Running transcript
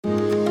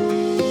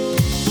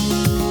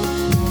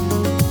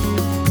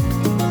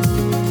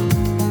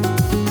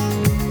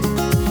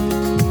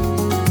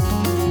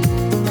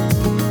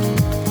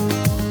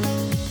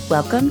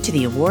Welcome to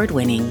the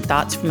award-winning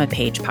Thoughts from a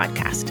Page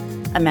podcast,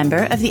 a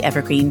member of the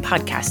Evergreen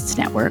Podcasts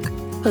Network,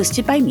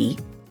 hosted by me,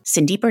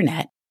 Cindy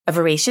Burnett, a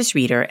voracious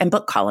reader and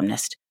book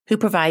columnist who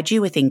provides you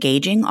with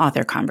engaging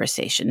author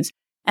conversations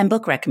and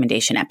book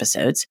recommendation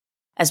episodes,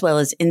 as well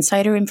as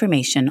insider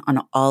information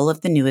on all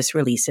of the newest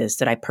releases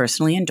that I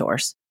personally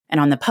endorse and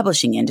on the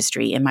publishing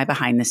industry in my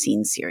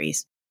behind-the-scenes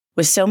series.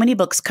 With so many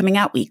books coming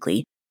out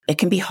weekly, it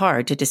can be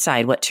hard to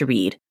decide what to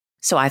read,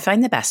 so I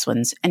find the best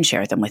ones and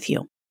share them with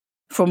you.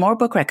 For more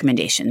book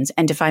recommendations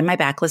and to find my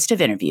backlist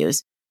of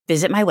interviews,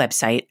 visit my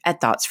website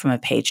at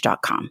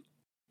thoughtsfromapage.com.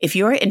 If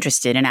you're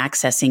interested in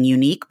accessing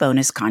unique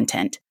bonus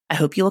content, I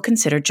hope you will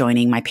consider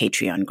joining my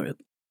Patreon group.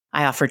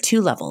 I offer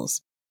 2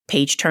 levels: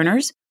 Page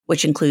Turners,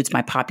 which includes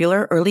my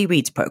popular Early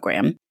Reads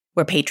program,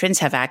 where patrons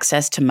have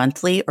access to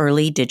monthly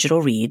early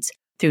digital reads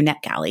through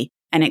NetGalley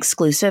and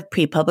exclusive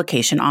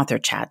pre-publication author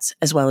chats,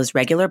 as well as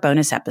regular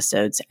bonus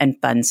episodes and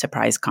fun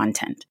surprise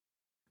content.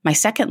 My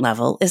second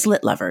level is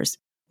Lit Lovers,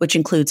 which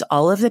includes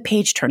all of the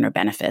Page Turner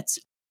benefits,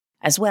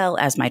 as well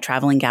as my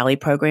Traveling Galley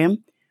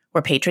program,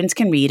 where patrons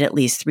can read at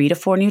least 3 to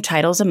 4 new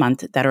titles a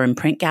month that are in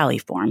print galley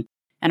form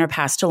and are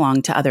passed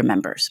along to other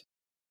members.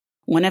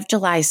 One of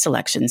July's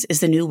selections is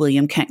the new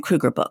William Kent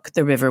Kruger book,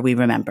 The River We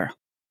Remember.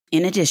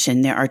 In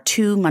addition, there are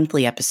 2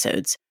 monthly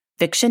episodes,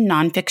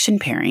 fiction-nonfiction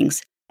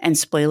pairings, and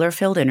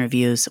spoiler-filled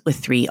interviews with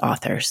 3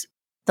 authors.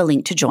 The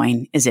link to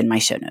join is in my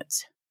show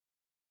notes.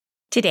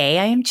 Today,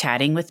 I am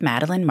chatting with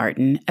Madeline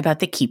Martin about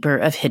The Keeper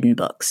of Hidden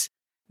Books.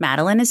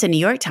 Madeline is a New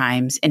York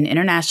Times and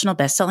international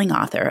best-selling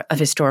author of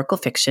historical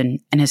fiction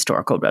and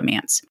historical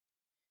romance.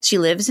 She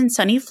lives in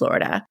sunny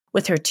Florida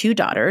with her 2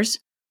 daughters,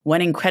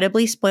 one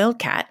incredibly spoiled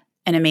cat,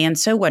 and a man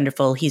so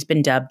wonderful he's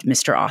been dubbed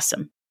Mr.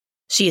 Awesome.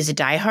 She is a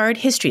diehard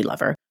history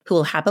lover who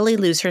will happily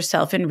lose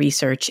herself in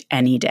research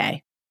any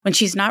day. When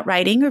she's not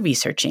writing or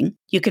researching,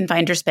 you can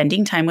find her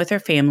spending time with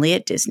her family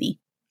at Disney.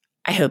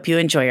 I hope you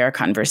enjoy our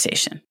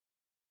conversation.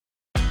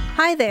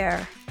 Hi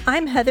there,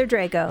 I'm Heather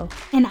Drago.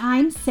 And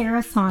I'm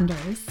Sarah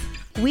Saunders.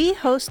 We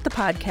host the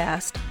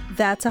podcast,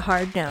 That's a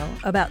Hard No,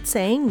 about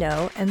saying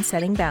no and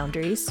setting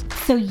boundaries.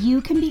 So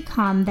you can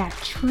become that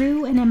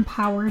true and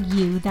empowered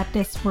you that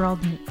this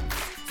world needs.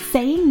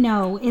 Saying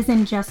no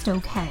isn't just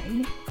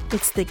okay.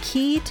 It's the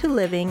key to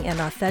living an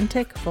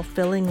authentic,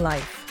 fulfilling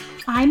life.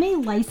 I'm a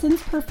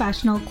licensed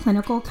professional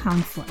clinical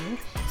counselor,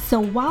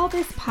 so while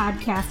this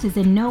podcast is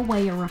in no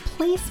way a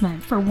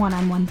replacement for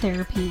one-on-one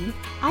therapy,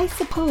 I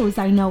suppose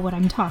I know what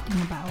I'm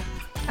talking about.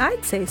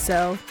 I'd say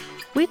so.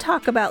 We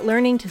talk about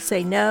learning to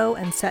say no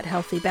and set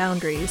healthy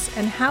boundaries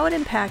and how it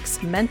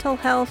impacts mental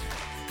health,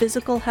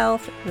 physical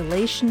health,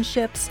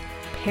 relationships,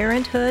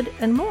 parenthood,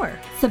 and more.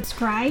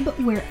 Subscribe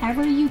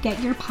wherever you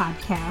get your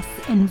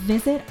podcasts and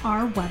visit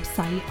our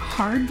website,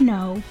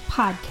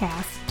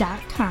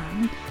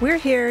 hardnopodcast.com. We're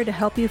here to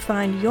help you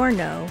find your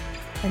no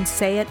and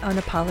say it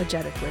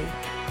unapologetically.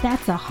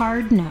 That's a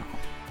hard no.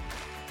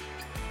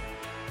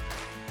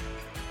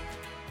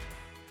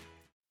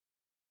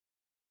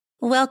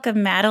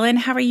 Welcome, Madeline.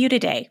 How are you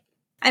today?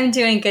 I'm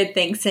doing good,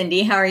 thanks,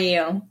 Cindy. How are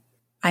you?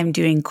 I'm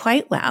doing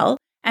quite well.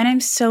 And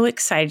I'm so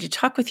excited to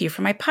talk with you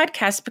for my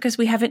podcast because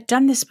we haven't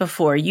done this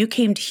before. You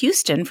came to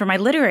Houston for my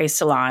literary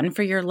salon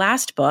for your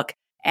last book,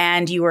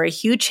 and you were a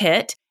huge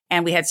hit,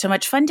 and we had so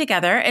much fun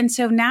together. And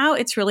so now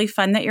it's really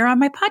fun that you're on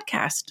my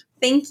podcast.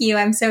 Thank you.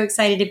 I'm so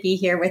excited to be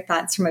here with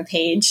Thoughts from a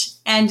Page.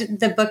 And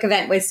the book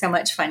event was so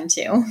much fun,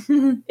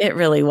 too. It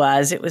really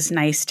was. It was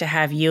nice to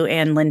have you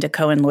and Linda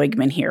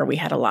Cohen-Leugman here. We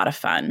had a lot of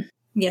fun.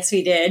 Yes,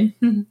 we did.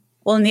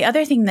 Well, and the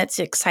other thing that's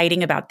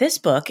exciting about this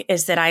book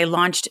is that I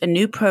launched a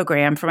new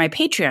program for my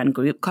Patreon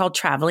group called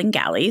Traveling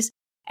Galleys.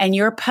 And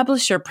your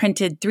publisher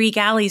printed 3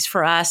 galleys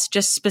for us,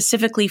 just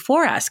specifically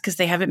for us, because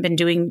they haven't been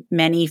doing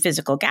many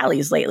physical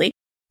galleys lately.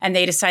 And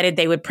they decided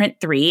they would print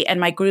 3.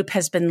 And my group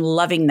has been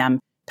loving them,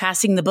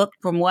 passing the book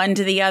from one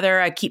to the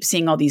other. I keep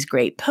seeing all these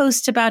great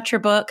posts about your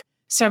book.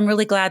 So I'm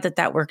really glad that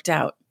that worked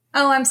out.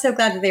 Oh, I'm so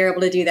glad that they were able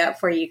to do that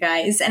for you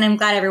guys. And I'm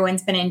glad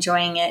everyone's been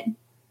enjoying it.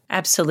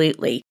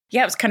 Absolutely.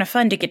 Yeah, it was kind of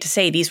fun to get to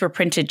say these were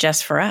printed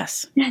just for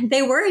us.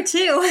 They were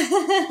too.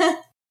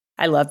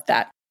 I loved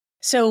that.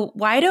 So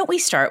why don't we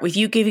start with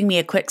you giving me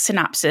a quick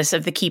synopsis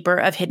of The Keeper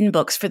of Hidden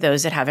Books for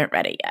those that haven't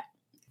read it yet?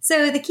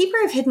 So The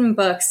Keeper of Hidden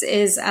Books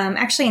is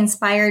actually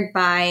inspired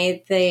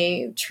by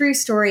the true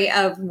story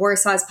of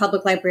Warsaw's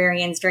public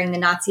librarians during the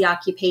Nazi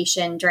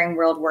occupation during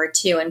World War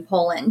II in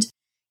Poland.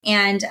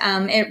 And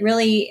it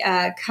really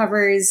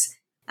covers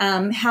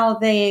how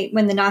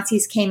when the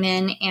Nazis came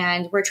in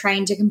and were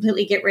trying to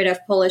completely get rid of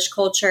Polish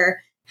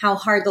culture, how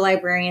hard the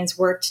librarians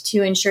worked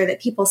to ensure that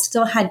people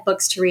still had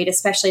books to read,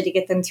 especially to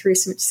get them through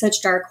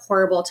such dark,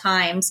 horrible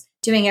times,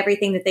 doing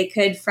everything that they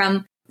could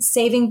from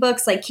saving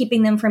books, like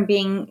keeping them from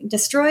being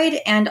destroyed,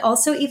 and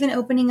also even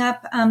opening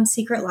up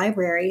secret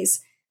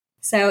libraries.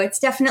 So it's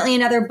definitely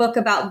another book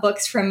about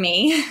books from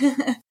me.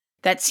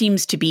 That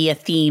seems to be a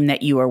theme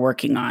that you are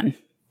working on.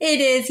 It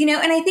is, and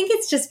I think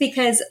it's just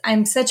because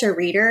I'm such a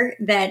reader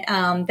that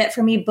that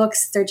for me,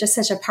 books, they're just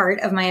such a part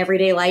of my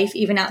everyday life,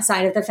 even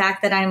outside of the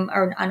fact that I'm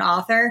an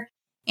author.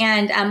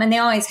 And they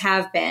always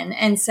have been.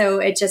 And so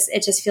it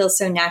just feels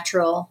so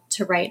natural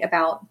to write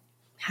about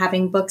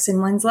having books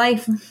in one's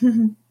life.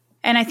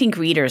 And I think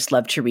readers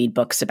love to read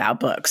books about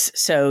books.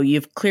 So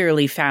you've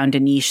clearly found a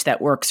niche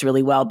that works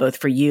really well, both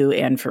for you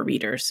and for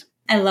readers.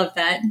 I love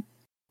that.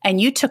 And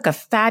you took a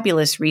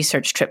fabulous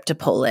research trip to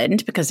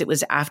Poland because it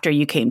was after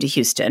you came to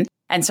Houston.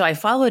 And so I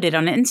followed it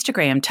on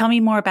Instagram. Tell me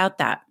more about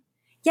that.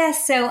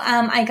 Yes. So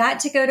I got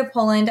to go to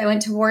Poland. I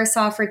went to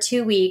Warsaw for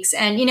 2 weeks.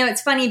 And,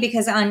 it's funny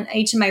because on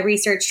each of my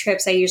research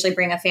trips, I usually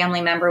bring a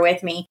family member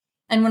with me.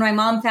 And when my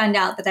mom found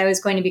out that I was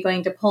going to be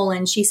going to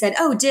Poland, she said,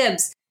 "Oh,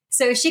 dibs."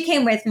 So she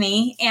came with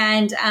me,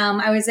 and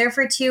I was there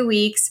for 2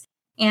 weeks.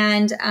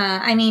 And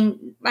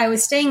I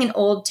was staying in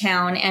Old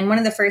Town. And one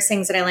of the first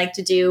things that I like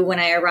to do when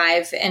I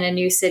arrive in a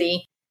new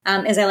city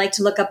is I like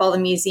to look up all the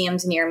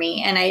museums near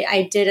me. And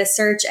I did a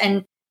search,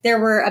 and there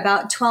were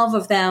about 12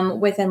 of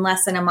them within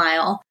less than a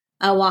mile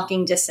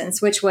walking distance,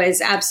 which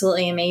was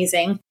absolutely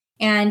amazing.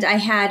 And I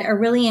had a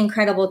really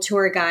incredible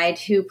tour guide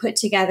who put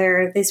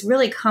together these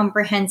really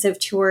comprehensive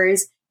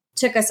tours,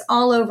 took us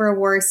all over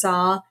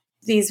Warsaw.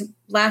 These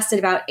lasted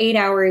about 8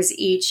 hours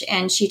each,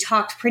 and she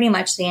talked pretty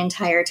much the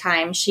entire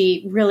time.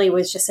 She really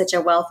was just such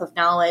a wealth of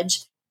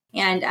knowledge.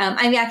 And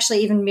I've actually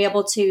even been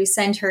able to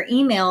send her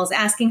emails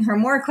asking her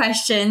more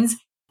questions,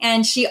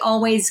 and she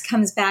always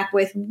comes back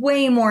with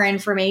way more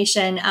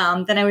information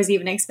than I was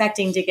even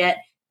expecting to get.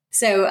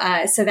 So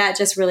that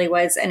just really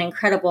was an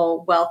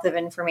incredible wealth of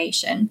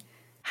information.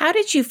 How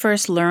did you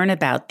first learn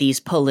about these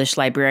Polish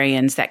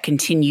librarians that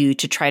continue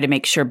to try to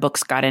make sure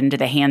books got into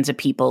the hands of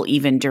people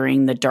even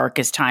during the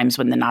darkest times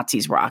when the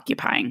Nazis were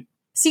occupying?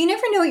 So you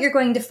never know what you're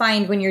going to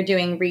find when you're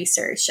doing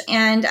research.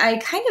 And I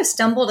kind of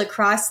stumbled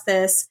across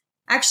this.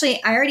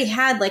 Actually, I already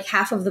had like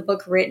half of the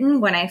book written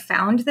when I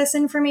found this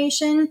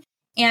information.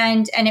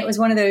 And it was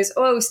one of those,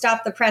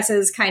 stop the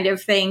presses kind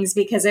of things,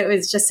 because it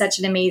was just such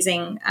an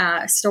amazing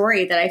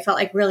story that I felt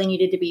like really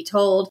needed to be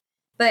told.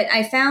 But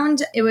I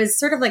found it was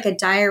sort of like a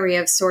diary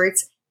of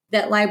sorts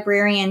that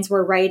librarians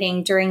were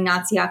writing during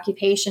Nazi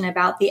occupation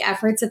about the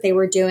efforts that they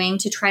were doing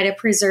to try to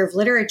preserve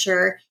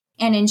literature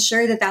and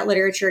ensure that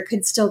literature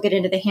could still get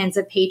into the hands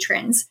of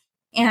patrons.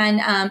 And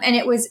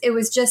it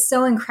was just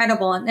so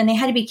incredible. And they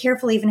had to be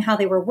careful even how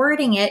they were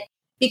wording it,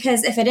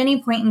 because if at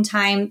any point in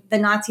time the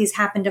Nazis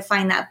happened to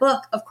find that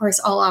book, of course,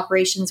 all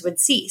operations would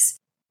cease.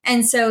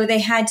 And so they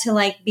had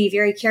to be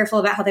very careful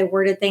about how they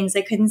worded things.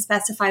 They couldn't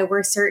specify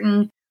where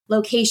certain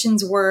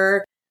locations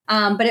were.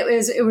 But it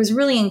was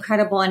really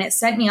incredible. And it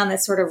sent me on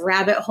this sort of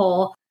rabbit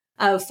hole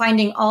of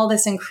finding all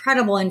this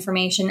incredible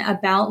information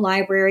about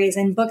libraries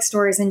and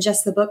bookstores and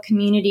just the book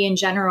community in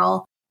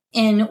general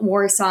in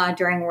Warsaw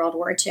during World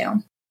War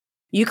II.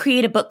 You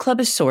create a book club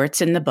of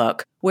sorts in the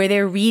book where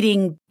they're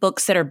reading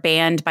books that are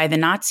banned by the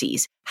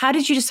Nazis. How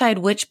did you decide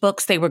which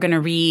books they were going to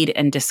read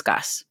and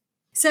discuss?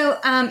 So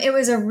it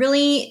was a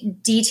really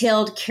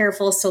detailed,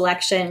 careful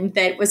selection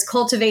that was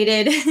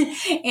cultivated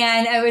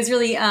and I was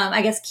really,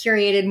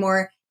 curated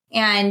more.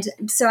 And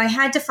so I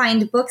had to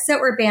find books that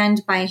were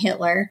banned by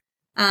Hitler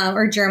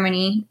or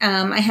Germany.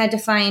 I had to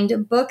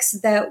find books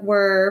that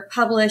were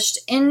published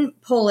in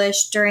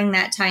Polish during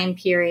that time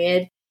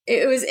period.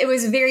 It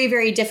was a very,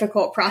 very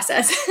difficult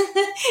process.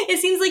 It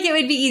seems like it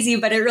would be easy,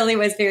 but it really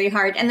was very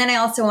hard. And then I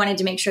also wanted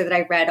to make sure that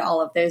I read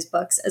all of those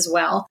books as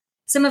well.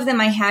 Some of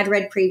them I had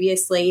read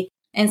previously,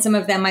 and some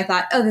of them I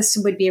thought, this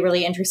would be a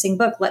really interesting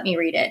book. Let me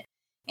read it.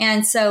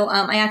 And so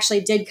I actually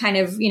did kind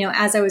of,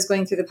 as I was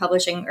going through the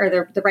publishing or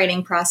the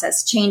writing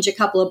process, change a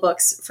couple of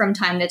books from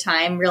time to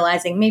time,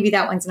 realizing maybe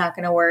that one's not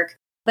going to work.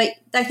 But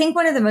I think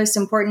one of the most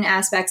important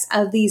aspects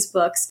of these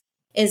books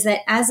is that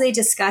as they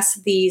discuss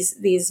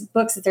these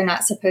books that they're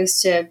not supposed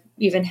to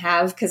even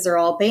have because they're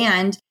all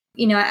banned,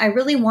 I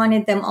really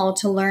wanted them all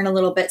to learn a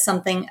little bit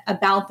something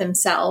about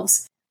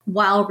themselves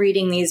while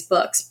reading these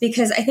books,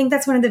 because I think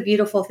that's one of the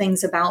beautiful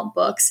things about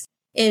books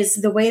is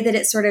the way that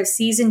it sort of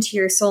sees into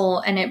your soul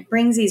and it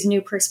brings these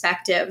new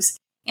perspectives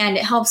and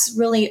it helps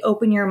really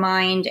open your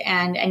mind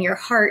and your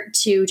heart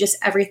to just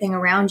everything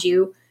around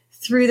you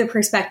through the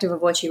perspective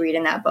of what you read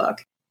in that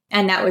book.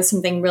 And that was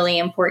something really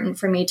important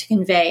for me to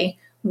convey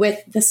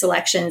with the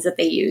selections that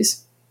they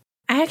use.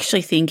 I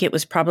actually think it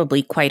was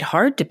probably quite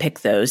hard to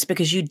pick those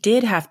because you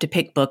did have to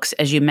pick books,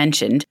 as you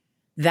mentioned,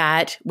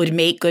 that would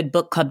make good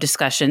book club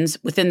discussions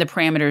within the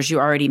parameters you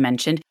already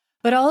mentioned,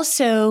 but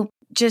also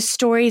just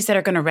stories that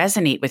are going to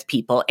resonate with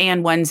people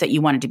and ones that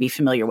you wanted to be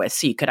familiar with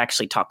so you could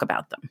actually talk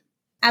about them.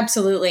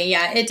 Absolutely.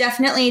 Yeah, it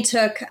definitely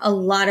took a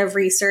lot of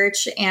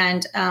research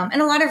and a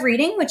lot of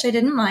reading, which I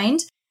didn't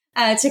mind,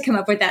 to come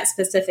up with that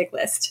specific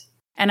list.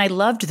 And I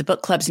loved the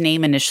book club's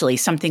name initially,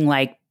 something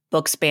like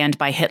Books Banned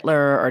by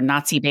Hitler or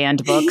Nazi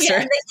Banned Books. Yeah,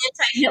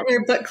 the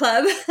Anti-Hitler Book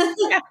Club.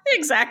 Yeah,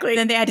 exactly.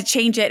 And they had to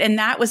change it. And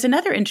that was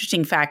another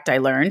interesting fact I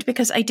learned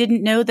because I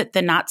didn't know that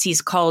the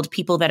Nazis called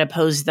people that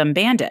opposed them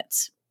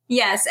bandits.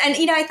 Yes. And,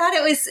 I thought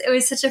it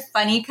was such a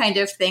funny kind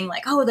of thing,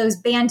 like, those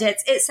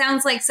bandits. It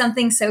sounds like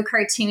something so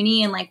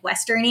cartoony and like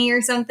Westerny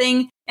or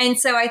something. And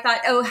so I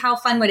thought, how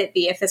fun would it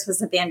be if this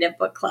was a bandit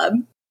book club?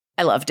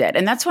 I loved it.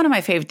 And that's one of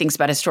my favorite things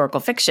about historical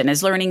fiction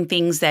is learning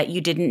things that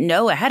you didn't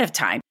know ahead of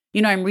time.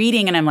 You know, I'm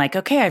reading and I'm like,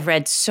 okay, I've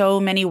read so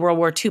many World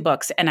War II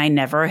books and I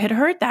never had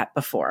heard that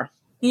before.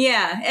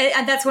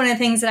 Yeah, that's one of the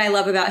things that I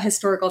love about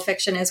historical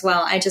fiction as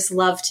well. I just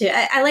love to,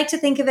 I like to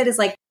think of it as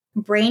like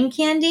brain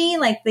candy,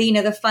 like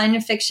the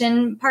fun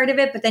fiction part of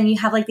it. But then you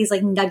have like these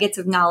like nuggets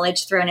of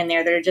knowledge thrown in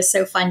there that are just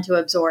so fun to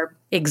absorb.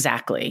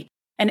 Exactly.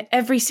 And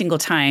every single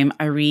time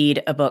I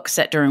read a book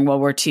set during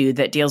World War II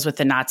that deals with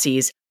the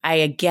Nazis, I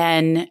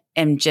again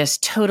am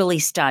just totally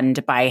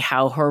stunned by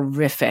how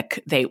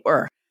horrific they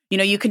were. You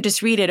know, you can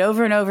just read it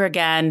over and over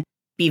again,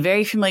 be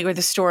very familiar with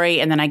the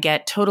story, and then I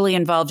get totally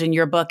involved in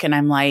your book and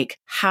I'm like,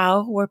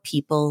 how were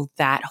people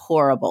that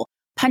horrible?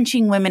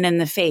 Punching women in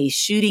the face,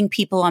 shooting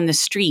people on the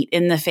street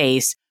in the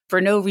face for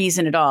no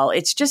reason at all.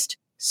 It's just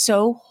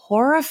so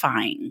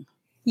horrifying.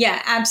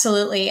 Yeah,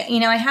 absolutely. You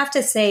know, I have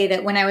to say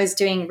that when I was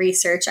doing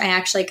research, I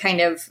actually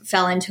kind of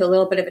fell into a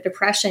little bit of a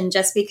depression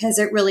just because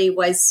it really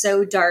was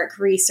so dark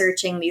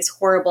researching these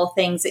horrible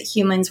things that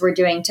humans were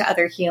doing to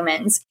other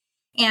humans.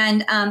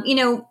 And,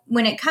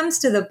 when it comes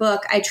to the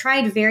book, I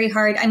tried very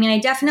hard. I mean, I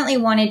definitely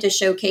wanted to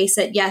showcase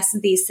that, yes,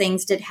 these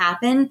things did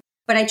happen,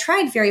 but I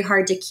tried very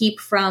hard to keep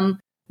from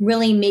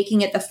really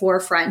making it the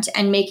forefront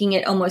and making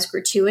it almost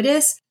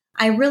gratuitous.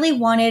 I really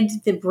wanted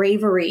the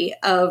bravery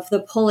of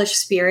the Polish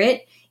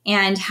spirit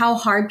and how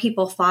hard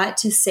people fought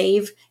to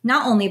save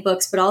not only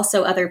books, but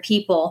also other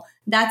people.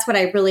 That's what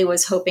I really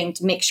was hoping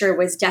to make sure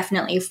was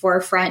definitely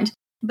forefront.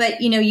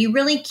 But, you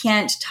really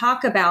can't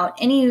talk about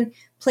any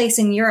place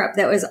in Europe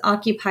that was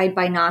occupied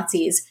by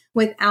Nazis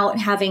without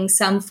having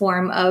some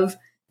form of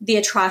the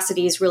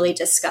atrocities really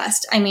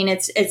discussed. I mean,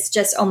 it's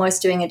just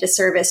almost doing a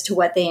disservice to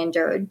what they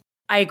endured.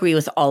 I agree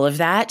with all of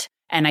that.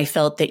 And I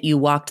felt that you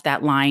walked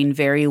that line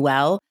very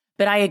well.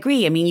 But I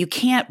agree. I mean, you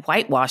can't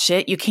whitewash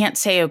it. You can't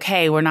say,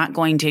 okay, we're not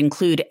going to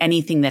include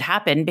anything that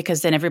happened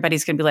because then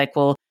everybody's going to be like,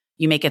 well,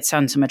 you make it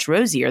sound so much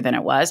rosier than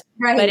it was.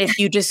 Right. But if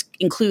you just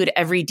include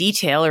every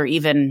detail or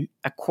even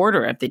a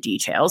quarter of the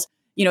details,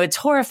 it's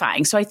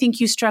horrifying. So I think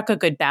you struck a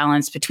good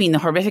balance between the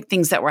horrific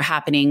things that were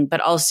happening,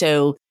 but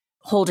also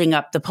holding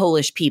up the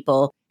Polish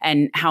people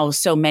and how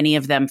so many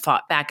of them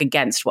fought back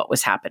against what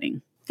was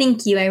happening.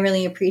 Thank you. I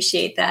really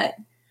appreciate that.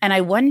 And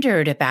I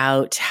wondered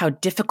about how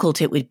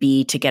difficult it would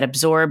be to get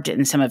absorbed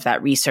in some of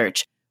that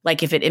research,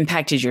 like if it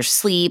impacted your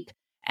sleep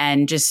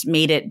and just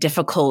made it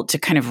difficult to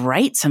kind of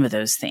write some of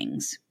those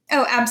things.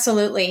 Oh,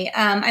 absolutely.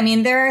 I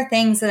mean, there are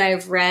things that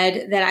I've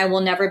read that I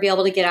will never be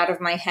able to get out of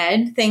my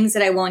head, things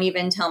that I won't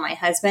even tell my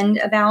husband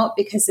about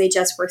because they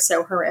just were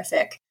so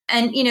horrific.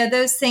 And,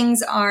 those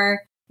things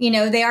are,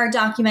 they are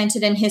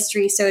documented in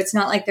history, so it's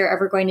not like they're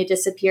ever going to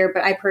disappear.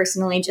 But I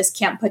personally just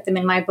can't put them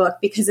in my book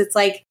because it's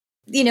like,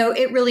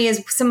 it really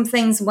is some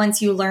things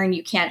once you learn,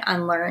 you can't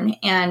unlearn.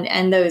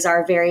 And those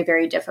are very,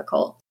 very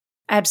difficult.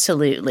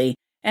 Absolutely.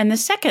 And the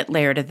second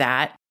layer to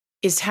that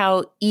is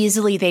how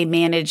easily they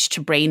managed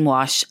to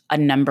brainwash a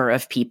number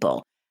of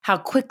people, how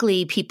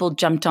quickly people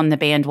jumped on the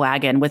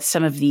bandwagon with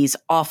some of these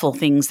awful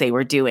things they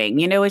were doing.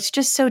 It's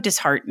just so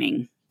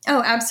disheartening.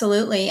 Oh,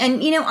 absolutely.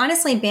 And,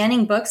 honestly,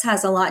 banning books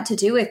has a lot to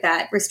do with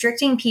that,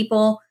 restricting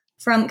people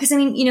from, because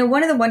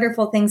one of the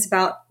wonderful things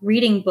about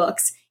reading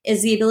books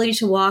is the ability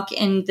to walk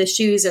in the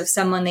shoes of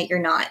someone that you're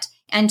not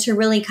and to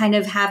really kind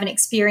of have an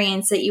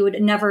experience that you would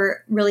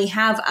never really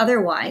have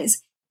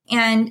otherwise.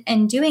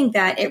 And doing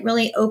that, it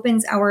really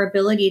opens our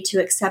ability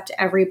to accept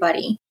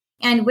everybody.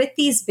 And with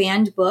these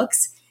banned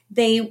books,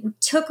 they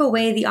took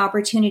away the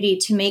opportunity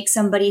to make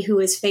somebody who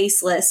is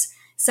faceless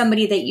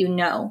somebody that you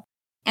know.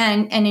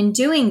 And in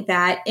doing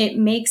that, it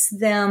makes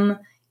them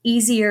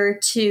easier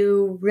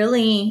to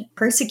really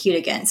persecute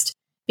against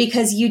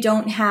because you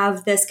don't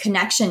have this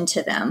connection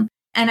to them.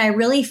 And I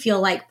really feel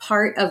like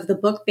part of the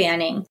book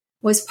banning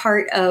was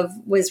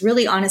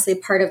really honestly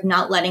part of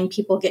not letting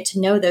people get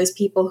to know those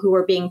people who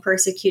were being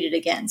persecuted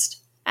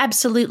against.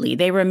 Absolutely.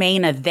 They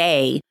remain a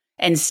they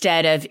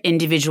instead of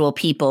individual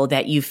people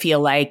that you feel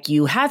like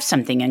you have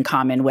something in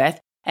common with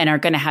and are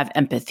going to have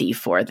empathy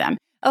for them.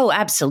 Oh,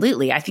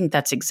 absolutely. I think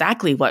that's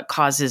exactly what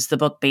causes the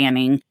book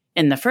banning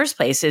in the first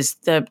place is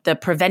the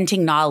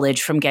preventing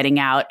knowledge from getting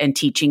out and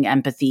teaching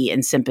empathy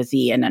and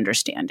sympathy and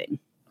understanding.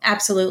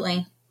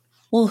 Absolutely.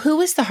 Well, who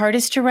was the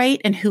hardest to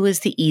write and who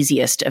was the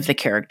easiest of the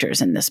characters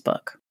in this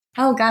book?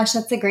 Oh, gosh,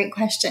 that's a great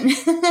question.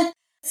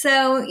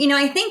 So,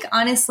 I think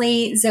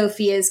honestly,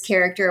 Zofia's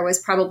character was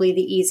probably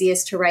the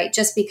easiest to write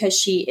just because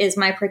she is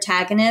my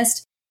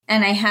protagonist.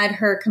 And I had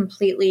her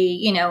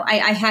completely,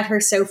 I had her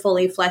so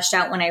fully fleshed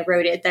out when I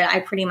wrote it that I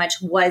pretty much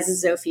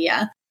was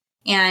Zofia.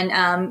 And,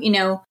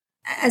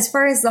 as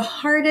far as the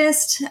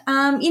hardest,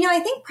 I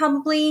think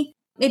probably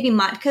maybe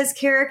Matka's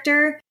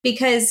character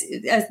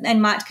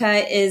and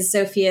Matka is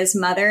Zofia's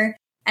mother.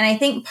 And I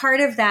think part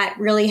of that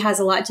really has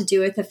a lot to do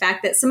with the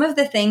fact that some of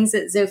the things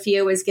that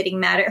Zofia was getting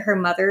mad at her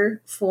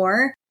mother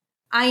for,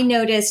 I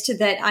noticed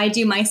that I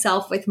do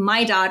myself with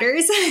my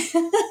daughters.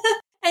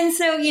 And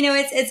so,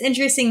 it's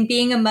interesting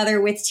being a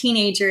mother with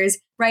teenagers,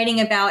 writing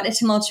about a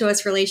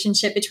tumultuous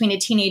relationship between a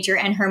teenager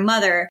and her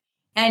mother.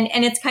 And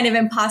it's kind of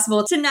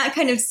impossible to not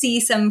kind of see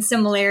some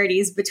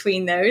similarities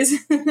between those.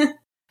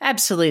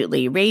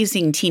 Absolutely.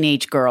 Raising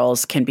teenage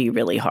girls can be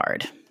really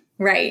hard.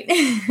 Right.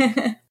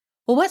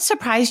 Well, what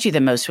surprised you the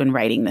most when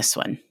writing this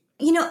one?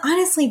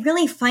 Honestly,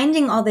 really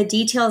finding all the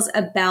details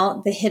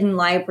about the hidden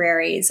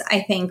libraries,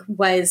 I think,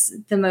 was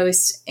the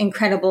most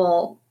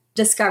incredible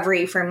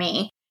discovery for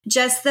me.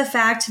 Just the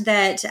fact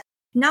that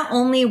not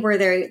only were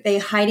they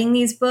hiding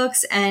these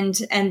books and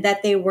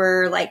that they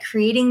were like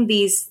creating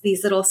these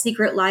little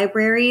secret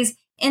libraries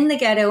in the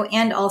ghetto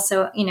and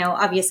also,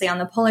 obviously on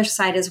the Polish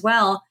side as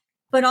well,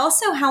 but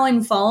also how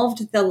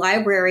involved the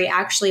library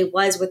actually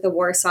was with the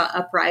Warsaw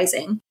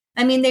Uprising.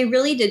 I mean, they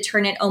really did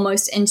turn it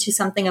almost into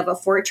something of a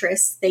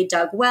fortress. They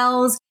dug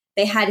wells.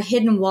 They had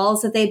hidden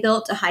walls that they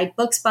built to hide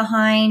books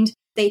behind.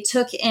 They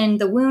took in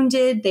the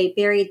wounded. They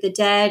buried the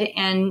dead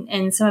and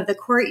in some of the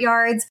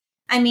courtyards.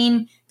 I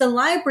mean, the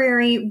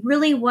library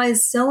really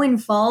was so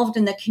involved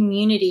in the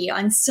community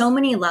on so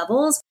many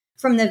levels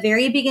from the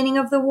very beginning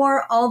of the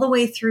war all the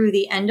way through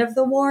the end of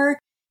the war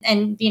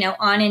and,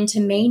 on into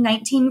May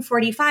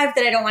 1945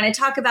 that I don't want to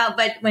talk about.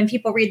 But when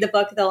people read the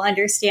book, they'll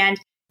understand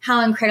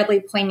how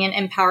incredibly poignant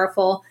and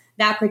powerful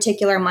that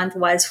particular month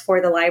was for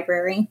the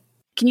library.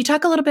 Can you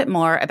talk a little bit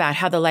more about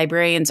how the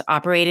librarians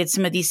operated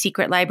some of these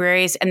secret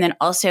libraries and then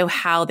also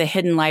how the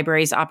hidden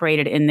libraries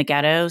operated in the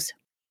ghettos?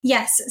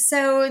 Yes.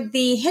 So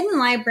the hidden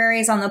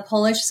libraries on the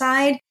Polish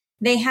side,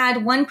 they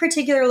had one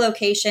particular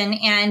location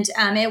and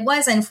it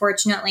was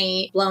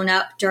unfortunately blown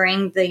up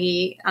during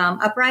the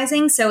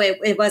uprising. So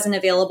it wasn't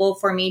available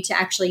for me to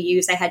actually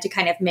use. I had to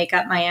kind of make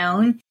up my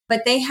own.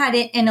 But they had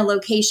it in a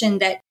location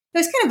that it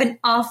was kind of an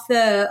off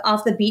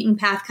the beaten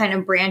path kind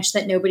of branch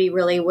that nobody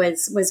really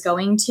was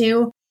going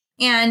to.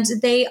 And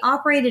they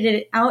operated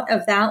it out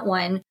of that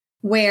one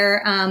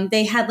where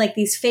they had like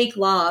these fake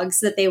logs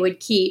that they would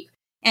keep.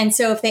 And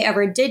so if they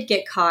ever did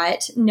get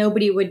caught,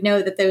 nobody would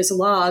know that those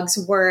logs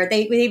were,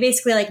 they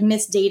basically like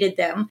misdated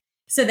them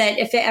so that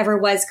if it ever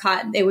was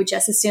caught, they would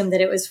just assume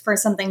that it was for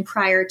something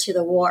prior to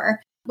the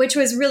war, which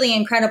was really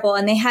incredible.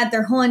 And they had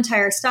their whole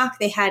entire stock.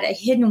 They had a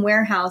hidden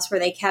warehouse where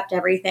they kept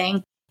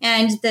everything.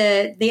 And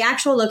the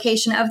actual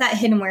location of that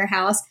hidden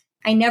warehouse,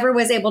 I never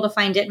was able to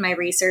find it in my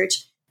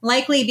research,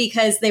 likely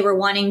because they were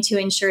wanting to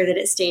ensure that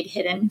it stayed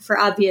hidden for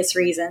obvious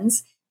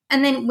reasons.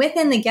 And then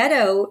within the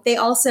ghetto, they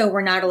also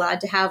were not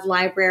allowed to have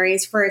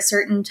libraries for a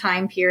certain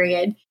time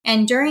period.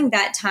 And during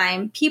that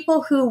time,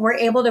 people who were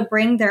able to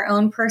bring their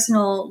own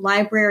personal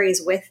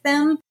libraries with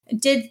them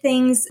did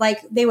things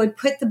like they would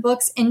put the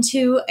books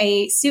into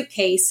a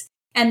suitcase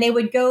and they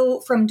would go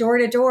from door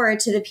to door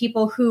to the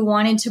people who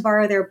wanted to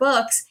borrow their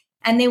books.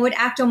 And they would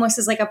act almost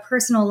as like a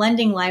personal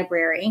lending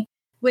library,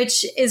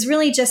 which is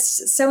really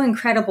just so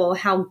incredible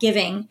how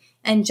giving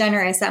and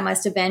generous that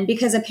must have been,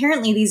 because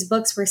apparently these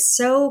books were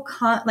so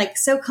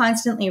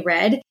constantly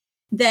read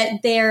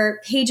that their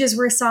pages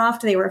were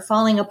soft, they were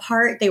falling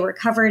apart, they were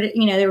covered,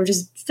 they were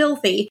just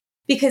filthy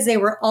because they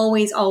were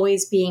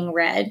always being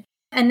read.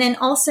 And then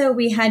also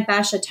we had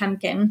Basha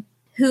Temkin,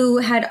 who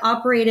had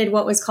operated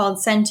what was called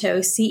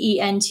CENTOS,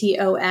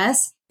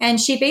 CENTOS. And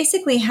she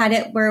basically had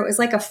it where it was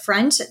like a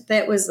front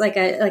that was like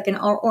an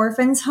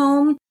orphan's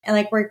home, and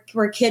like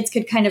where kids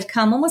could kind of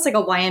come, almost like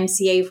a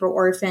YMCA for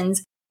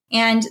orphans.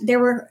 And there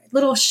were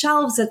little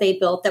shelves that they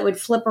built that would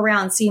flip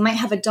around. So you might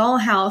have a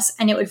dollhouse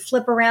and it would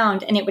flip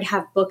around and it would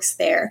have books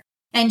there.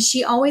 And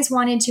she always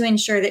wanted to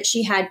ensure that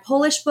she had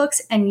Polish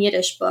books and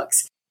Yiddish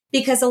books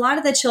because a lot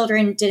of the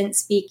children didn't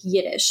speak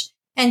Yiddish.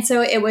 And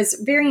so it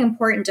was very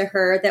important to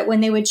her that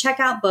when they would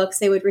check out books,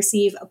 they would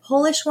receive a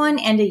Polish one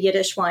and a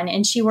Yiddish one.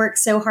 And she worked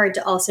so hard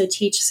to also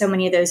teach so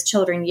many of those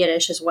children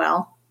Yiddish as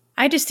well.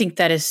 I just think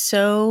that is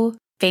so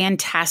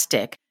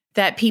fantastic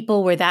that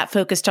people were that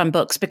focused on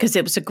books because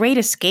it was a great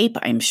escape,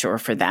 I'm sure,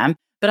 for them,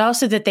 but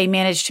also that they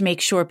managed to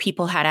make sure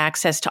people had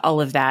access to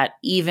all of that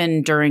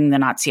even during the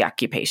Nazi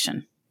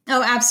occupation.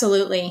 Oh,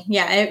 absolutely.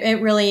 Yeah,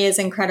 it really is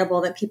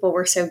incredible that people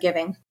were so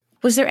giving.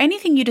 Was there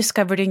anything you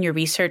discovered in your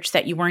research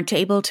that you weren't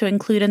able to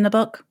include in the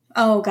book?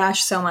 Oh,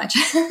 gosh, so much.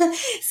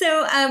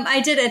 So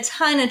I did a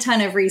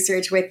ton of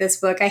research with this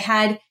book. I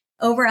had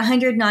over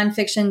 100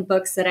 nonfiction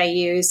books that I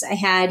used. I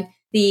had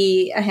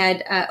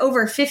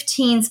over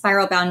 15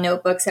 spiral bound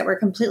notebooks that were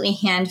completely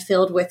hand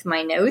filled with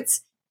my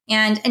notes.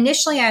 And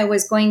initially I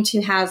was going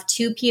to have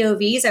 2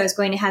 POVs. I was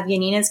going to have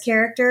Janina's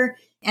character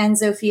and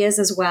Zofia's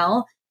as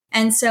well.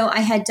 And so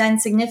I had done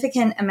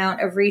significant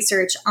amount of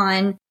research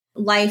on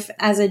life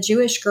as a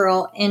Jewish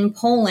girl in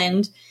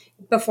Poland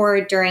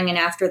before, during, and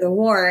after the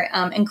war,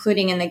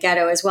 including in the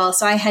ghetto as well.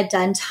 So I had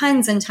done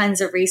tons and tons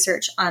of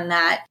research on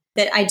that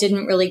I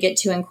didn't really get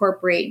to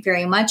incorporate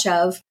very much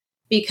of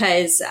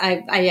because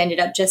I ended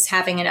up just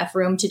having enough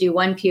room to do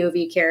one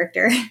POV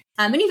character.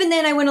 And even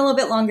then I went a little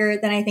bit longer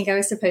than I think I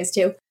was supposed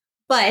to.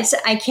 But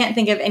I can't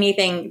think of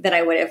anything that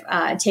I would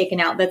have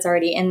taken out that's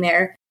already in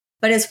there.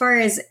 But as far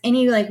as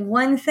any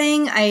one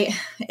thing,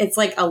 it's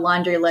like a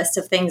laundry list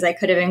of things I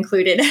could have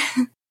included.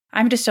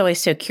 I'm just always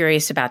so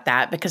curious about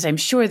that because I'm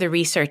sure the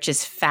research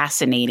is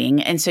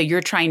fascinating. And so you're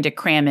trying to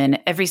cram in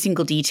every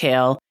single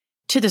detail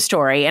to the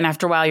story. And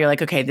after a while, you're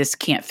like, okay, this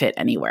can't fit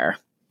anywhere.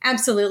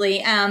 Absolutely.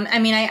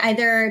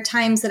 There are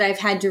times that I've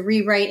had to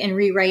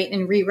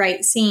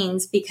rewrite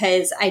scenes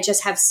because I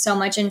just have so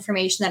much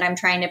information that I'm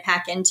trying to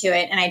pack into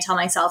it. And I tell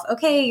myself,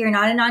 okay, you're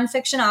not a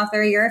nonfiction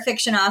author, you're a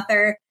fiction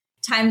author.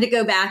 Time to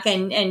go back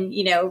and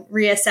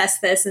reassess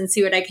this and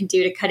see what I can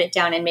do to cut it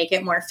down and make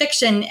it more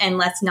fiction and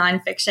less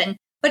nonfiction.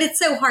 But it's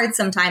so hard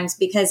sometimes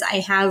because I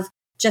have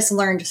just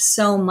learned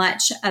so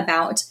much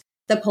about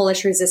the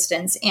Polish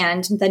resistance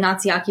and the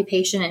Nazi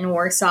occupation in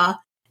Warsaw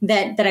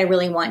that I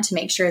really want to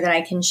make sure that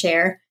I can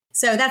share.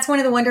 So that's one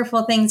of the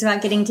wonderful things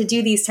about getting to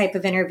do these type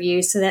of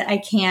interviews so that I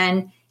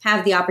can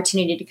have the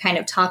opportunity to kind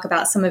of talk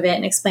about some of it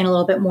and explain a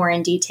little bit more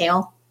in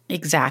detail.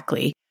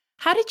 Exactly.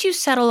 How did you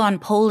settle on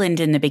Poland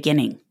in the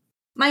beginning?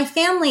 My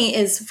family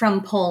is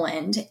from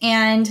Poland.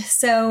 And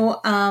so,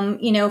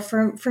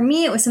 for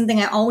me, it was something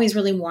I always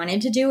really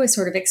wanted to do, is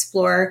sort of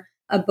explore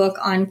a book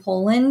on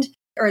Poland,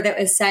 or that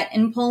was set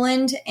in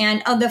Poland.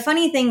 And the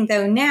funny thing,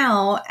 though,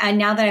 now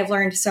that I've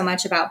learned so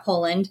much about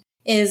Poland,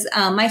 is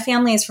my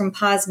family is from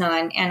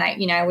Poznan, and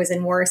I was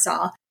in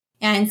Warsaw.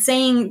 And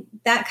saying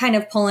that kind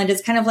of Poland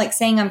is kind of like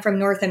saying I'm from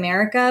North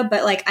America,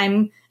 but like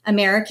I'm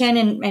American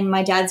and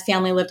my dad's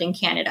family lived in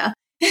Canada.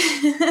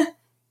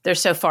 They're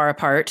so far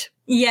apart.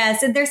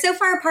 Yes, and they're so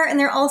far apart, and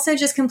they're also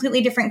just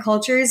completely different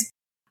cultures.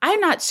 I'm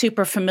not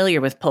super familiar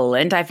with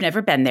Poland. I've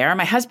never been there.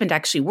 My husband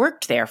actually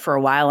worked there for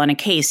a while on a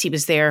case. He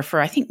was there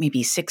for, I think,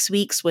 maybe 6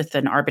 weeks with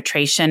an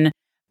arbitration,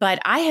 but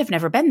I have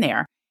never been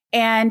there.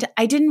 And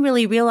I didn't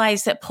really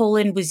realize that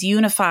Poland was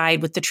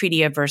unified with the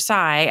Treaty of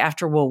Versailles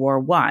after World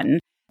War I.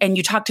 And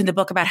you talked in the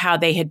book about how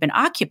they had been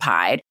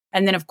occupied.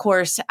 And then, of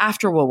course,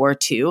 after World War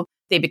II,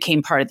 they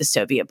became part of the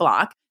Soviet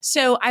bloc.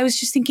 So I was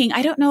just thinking,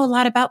 I don't know a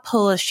lot about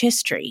Polish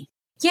history.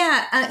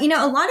 Yeah,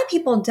 a lot of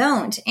people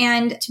don't.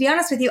 And to be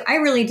honest with you, I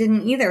really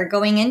didn't either.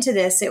 Going into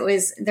this,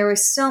 there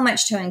was so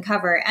much to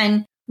uncover.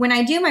 And when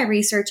I do my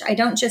research, I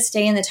don't just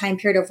stay in the time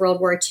period of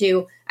World War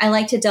II. I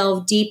like to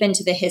delve deep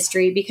into the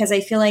history because I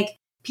feel like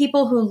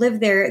people who live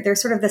there, they're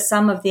sort of the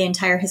sum of the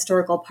entire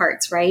historical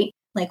parts, right?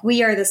 Like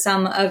we are the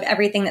sum of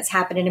everything that's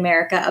happened in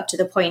America up to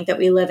the point that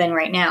we live in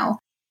right now.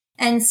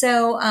 And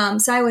so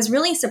I was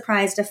really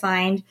surprised to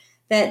find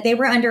that they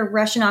were under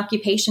Russian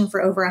occupation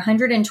for over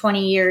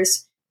 120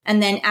 years.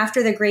 And then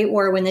after the Great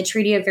War, when the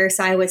Treaty of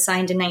Versailles was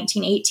signed in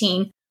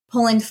 1918,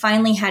 Poland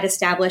finally had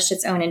established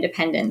its own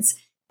independence.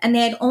 And they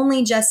had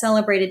only just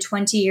celebrated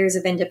 20 years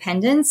of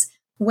independence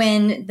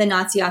when the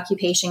Nazi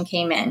occupation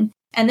came in.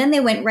 And then they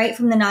went right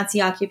from the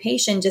Nazi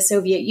occupation to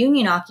Soviet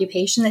Union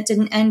occupation that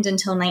didn't end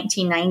until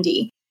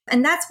 1990.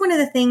 And that's one of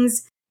the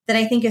things that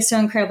I think is so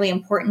incredibly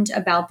important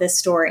about this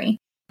story.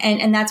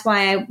 And that's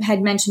why I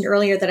had mentioned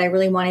earlier that I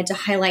really wanted to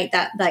highlight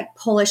that like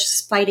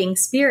Polish fighting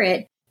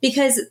spirit,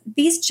 because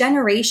these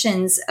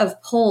generations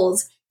of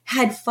Poles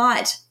had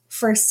fought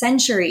for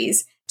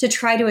centuries to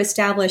try to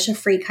establish a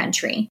free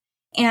country.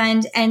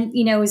 And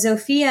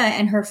Zofia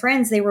and her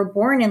friends, they were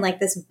born in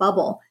like this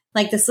bubble,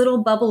 like this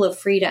little bubble of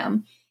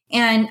freedom.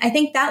 And I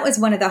think that was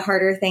one of the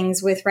harder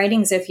things with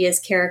writing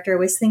Zofia's character,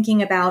 was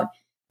thinking about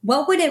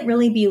what would it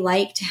really be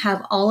like to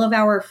have all of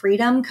our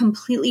freedom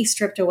completely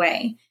stripped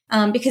away?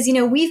 Because,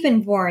 we've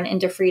been born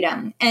into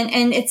freedom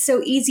and it's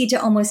so easy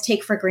to almost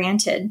take for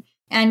granted.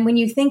 And when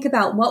you think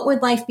about what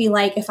would life be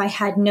like if I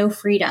had no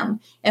freedom,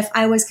 if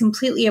I was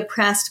completely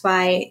oppressed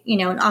by,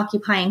 an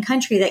occupying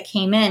country that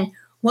came in,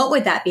 what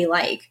would that be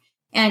like?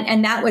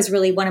 And that was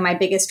really one of my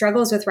biggest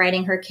struggles with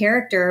writing her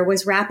character,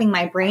 was wrapping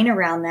my brain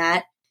around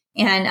that.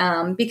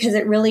 And because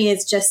it really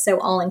is just so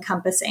all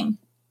encompassing.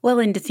 Well,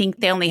 and to think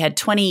they only had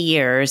 20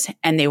 years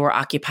and they were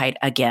occupied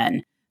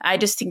again. I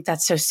just think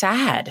that's so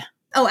sad.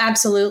 Oh,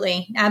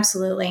 absolutely.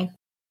 Absolutely.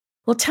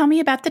 Well, tell me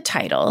about the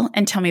title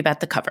and tell me about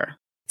the cover.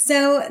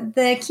 So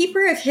The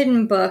Keeper of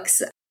Hidden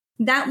Books,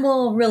 that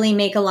will really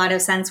make a lot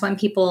of sense when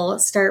people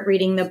start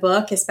reading the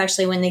book,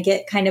 especially when they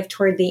get kind of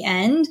toward the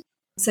end.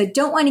 So I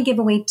don't want to give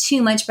away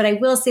too much, but I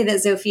will say that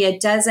Zofia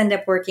does end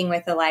up working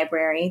with the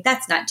library.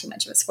 That's not too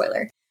much of a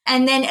spoiler.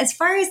 And then as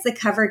far as the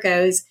cover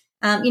goes,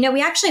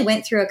 we actually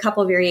went through a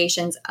couple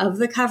variations of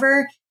the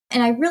cover.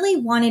 And I really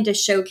wanted to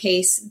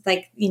showcase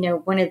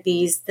one of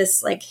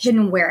this like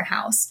hidden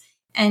warehouse.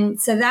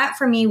 And so that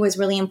for me was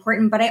really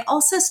important. But I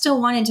also still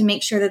wanted to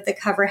make sure that the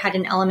cover had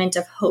an element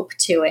of hope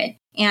to it.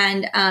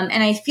 And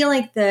I feel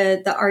like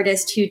the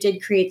artist who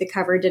did create the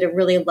cover did a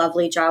really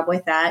lovely job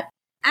with that.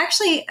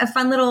 Actually, a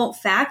fun little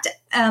fact,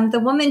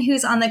 the woman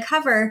who's on the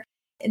cover,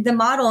 the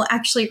model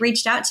actually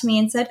reached out to me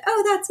and said,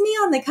 "Oh, that's me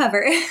on the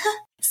cover."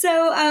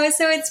 So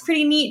it's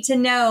pretty neat to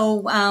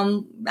know.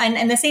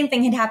 And the same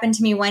thing had happened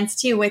to me once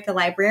too with the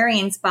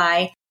Librarian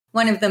Spy.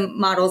 One of the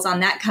models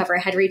on that cover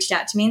had reached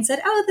out to me and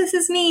said, "Oh, this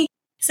is me."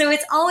 So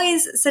it's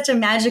always such a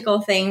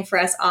magical thing for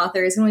us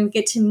authors when we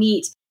get to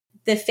meet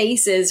the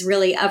faces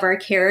really of our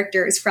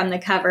characters from the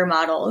cover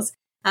models.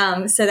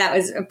 So that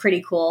was a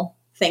pretty cool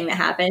thing that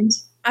happened.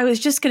 I was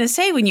just going to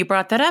say, when you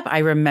brought that up, I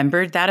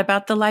remembered that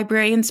about the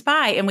Librarian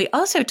Spy. And we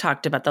also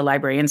talked about the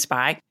Librarian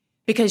Spy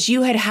because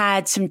you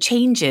had some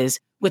changes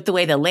with the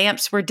way the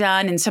lamps were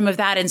done and some of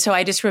that. And so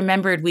I just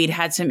remembered we'd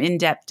had some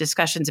in-depth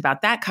discussions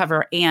about that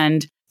cover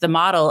and the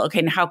model. Okay,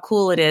 and how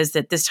cool it is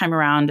that this time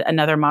around,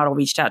 another model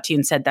reached out to you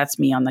and said, that's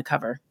me on the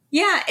cover.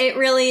 Yeah, it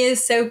really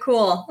is so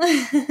cool.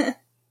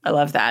 I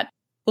love that.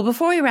 Well,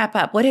 before we wrap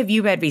up, what have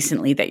you read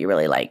recently that you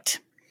really liked?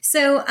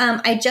 So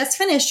I just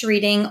finished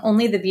reading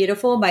Only the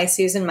Beautiful by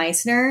Susan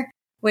Meissner,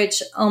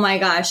 which, oh my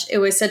gosh, it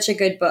was such a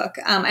good book.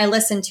 I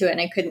listened to it and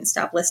I couldn't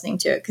stop listening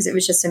to it because it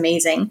was just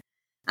amazing.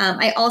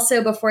 I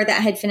also, before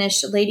that, had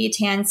finished Lady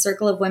Tan's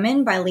Circle of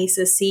Women by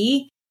Lisa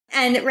C.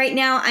 And right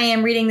now I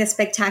am reading The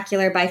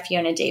Spectacular by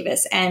Fiona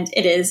Davis, and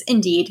it is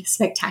indeed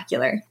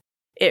spectacular.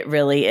 It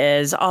really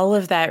is. All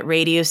of that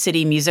Radio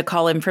City Music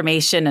Hall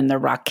information and the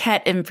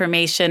Rockette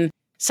information.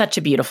 Such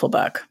a beautiful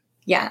book.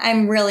 Yeah,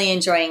 I'm really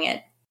enjoying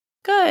it.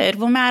 Good.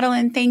 Well,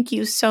 Madeline, thank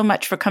you so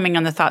much for coming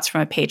on the Thoughts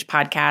from a Page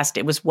podcast.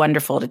 It was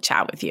wonderful to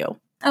chat with you.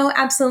 Oh,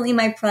 absolutely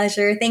my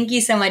pleasure. Thank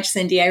you so much,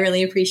 Cindy. I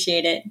really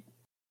appreciate it.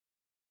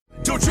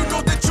 Don't you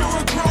know that you're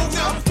a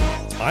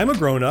grown-up? I'm a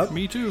grown-up.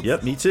 Me too.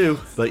 Yep, me too.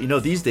 But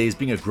these days,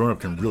 being a grown-up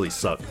can really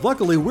suck.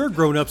 Luckily, we're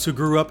grown-ups who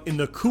grew up in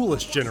the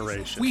coolest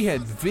generation. We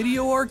had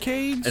video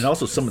arcades. And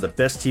also some of the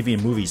best TV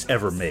and movies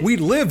ever made. We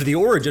lived the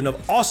origin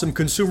of awesome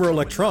consumer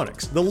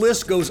electronics. The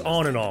list goes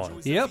on and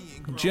on. Yep,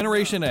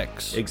 Generation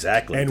X.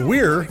 Exactly. And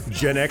we're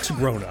Gen X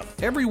grown-up.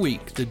 Every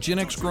week, the Gen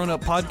X Grown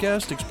Up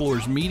podcast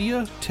explores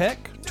media,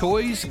 tech,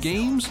 toys,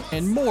 games,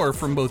 and more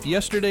from both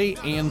yesterday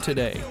and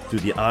today.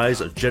 Through the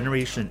eyes of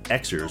Generation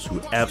Xers who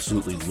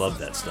absolutely love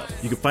that stuff.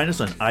 You can find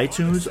us on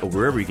iTunes or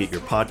wherever you get your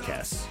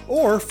podcasts.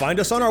 Or find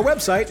us on our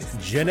website,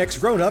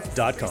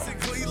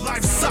 genxgrownup.com.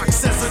 Life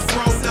sucks as a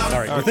grown-up. All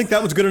right, you think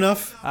that was good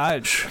enough?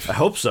 I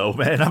hope so,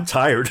 man. I'm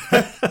tired.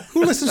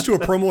 Who listens to a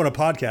promo on a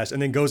podcast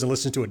and then goes and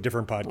listens to a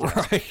different podcast?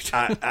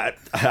 Right.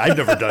 I've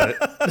never done it.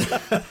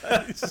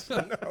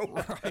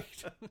 No. Right.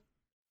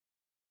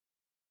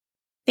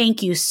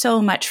 Thank you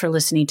so much for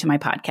listening to my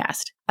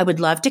podcast. I would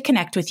love to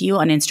connect with you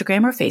on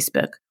Instagram or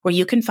Facebook, where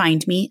you can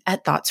find me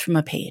at Thoughts from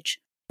a Page.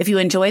 If you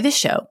enjoy the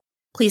show,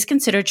 please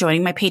consider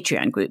joining my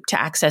Patreon group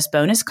to access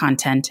bonus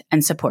content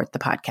and support the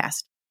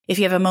podcast. If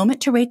you have a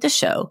moment to rate the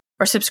show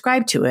or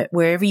subscribe to it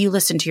wherever you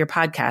listen to your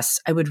podcasts,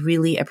 I would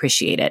really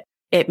appreciate it.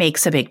 It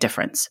makes a big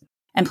difference.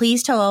 And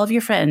please tell all of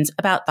your friends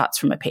about Thoughts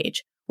from a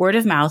Page. Word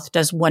of mouth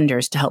does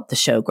wonders to help the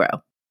show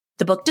grow.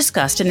 The book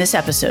discussed in this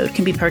episode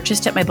can be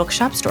purchased at my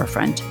bookshop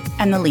storefront,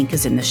 and the link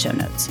is in the show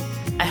notes.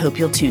 I hope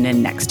you'll tune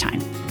in next time.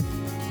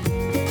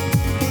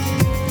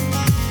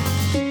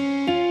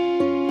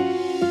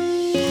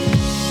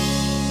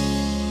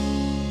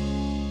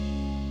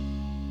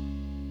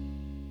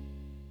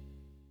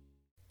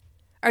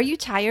 Are you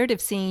tired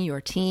of seeing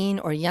your teen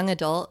or young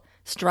adult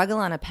struggle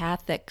on a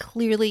path that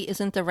clearly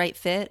isn't the right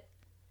fit?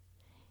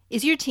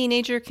 Is your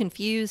teenager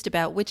confused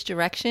about which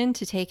direction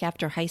to take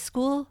after high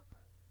school?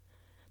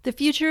 The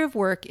future of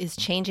work is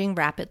changing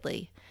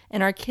rapidly,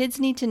 and our kids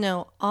need to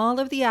know all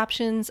of the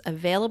options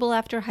available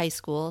after high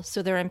school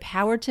so they're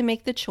empowered to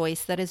make the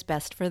choice that is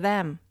best for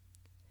them.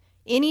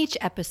 In each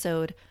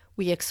episode,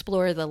 we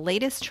explore the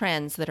latest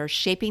trends that are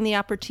shaping the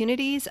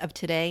opportunities of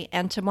today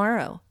and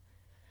tomorrow.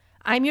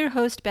 I'm your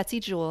host, Betsy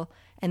Jewell,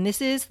 and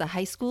this is the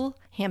High School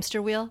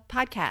Hamster Wheel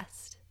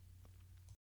Podcast.